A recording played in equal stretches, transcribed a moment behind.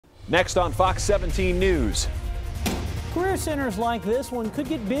Next on Fox 17 News. Career centers like this one could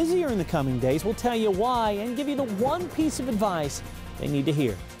get busier in the coming days. We'll tell you why and give you the one piece of advice they need to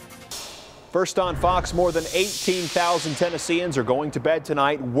hear. First on Fox, more than 18,000 Tennesseans are going to bed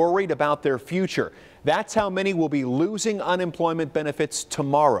tonight worried about their future. That's how many will be losing unemployment benefits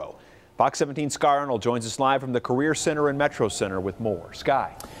tomorrow. Fox 17 Sky Arnold joins us live from the Career Center and Metro Center with more.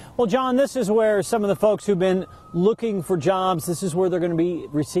 Sky. Well, John, this is where some of the folks who've been looking for jobs, this is where they're going to be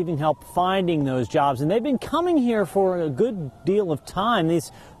receiving help finding those jobs. And they've been coming here for a good deal of time.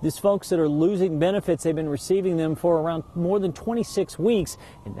 These folks that are losing benefits, they've been receiving them for around more than 26 weeks.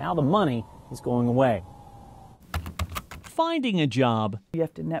 And now the money is going away. Finding a job, you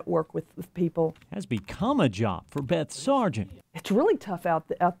have to network with people, has become a job for Beth Sargent. It's really tough out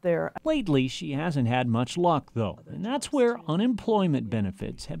there. Lately, she hasn't had much luck, though, and that's where unemployment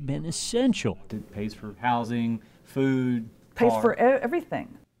benefits have been essential. It pays for housing, food, pays for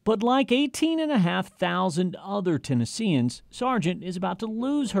everything. But like 18,500 other Tennesseans, Sargent is about to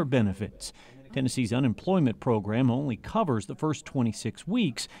lose her benefits. Tennessee's unemployment program only covers the first 26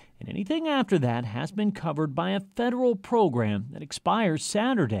 weeks, and anything after that has been covered by a federal program that expires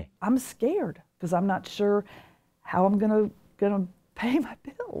Saturday. I'm scared because I'm not sure how I'm going to pay my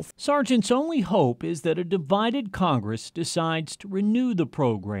bills. Sargent's only hope is that a divided Congress decides to renew the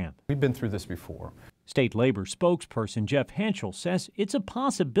program. We've been through this before. State Labor spokesperson Jeff Hentschel says it's a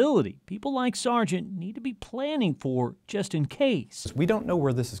possibility people like Sargent need to be planning for just in case. We don't know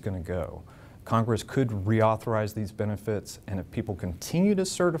where this is going to go. Congress could reauthorize these benefits, and if people continue to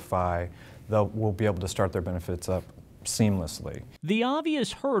certify, we'll be able to start their benefits up seamlessly. The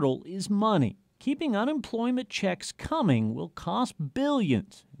obvious hurdle is money. Keeping unemployment checks coming will cost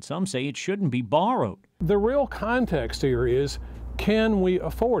billions, and some say it shouldn't be borrowed. The real context here is, can we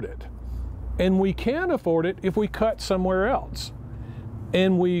afford it? And we can afford it if we cut somewhere else.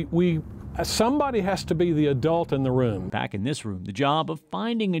 And somebody has to be the adult in the room. Back in this room, the job of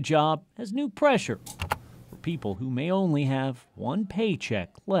finding a job has new pressure for people who may only have one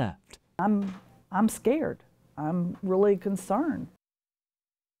paycheck left. I'm scared. I'm really concerned.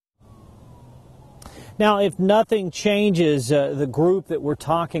 Now, if nothing changes, the group that we're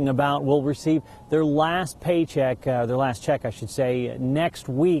talking about will receive their last paycheck, their last check, I should say, next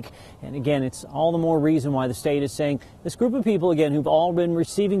week. And again, it's all the more reason why the state is saying this group of people, again, who've all been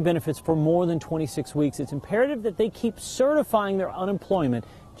receiving benefits for more than 26 weeks, it's imperative that they keep certifying their unemployment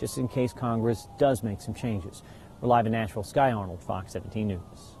just in case Congress does make some changes. We're live in Nashville. Sky Arnold, Fox 17 News.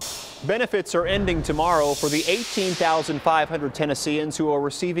 Benefits are ending tomorrow for the 18,500 Tennesseans who are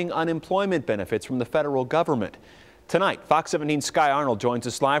receiving unemployment benefits from the federal government. Tonight, Fox 17 Sky Arnold joins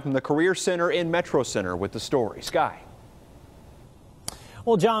us live from the Career Center in Metro Center with the story. Sky.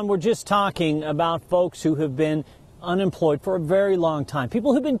 Well, John, we're just talking about folks who have been unemployed for a very long time.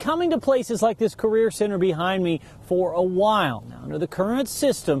 People who've been coming to places like this Career Center behind me for a while. Now, under the current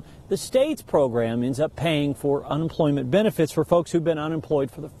system, the state's program ends up paying for unemployment benefits for folks who've been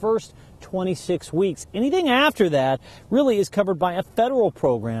unemployed for the first 26 weeks. Anything after that really is covered by a federal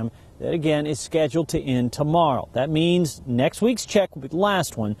program that, again, is scheduled to end tomorrow. That means next week's check will be the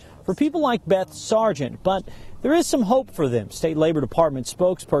last one for people like Beth Sargent. But there is some hope for them. State Labor Department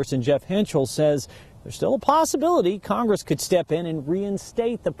spokesperson Jeff Hentschel says there's still a possibility Congress could step in and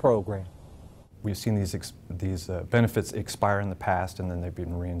reinstate the program. We've seen these benefits expire in the past and then they've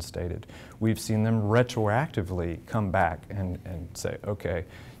been reinstated. We've seen them retroactively come back and say, okay,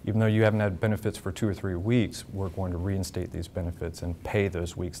 even though you haven't had benefits for 2 or 3 weeks, we're going to reinstate these benefits and pay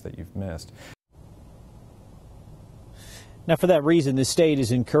those weeks that you've missed. Now, for that reason, the state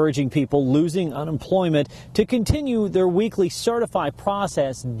is encouraging people losing unemployment to continue their weekly certify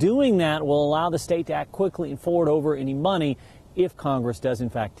process. Doing that will allow the state to act quickly and forward over any money if Congress does, in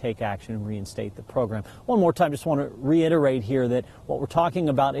fact, take action and reinstate the program. One more time, just want to reiterate here that what we're talking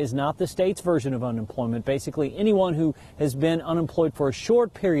about is not the state's version of unemployment. Basically, anyone who has been unemployed for a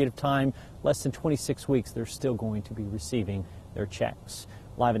short period of time, less than 26 weeks, they're still going to be receiving their checks.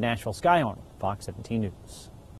 Live in Nashville, Sky Arnold, Fox 17 News.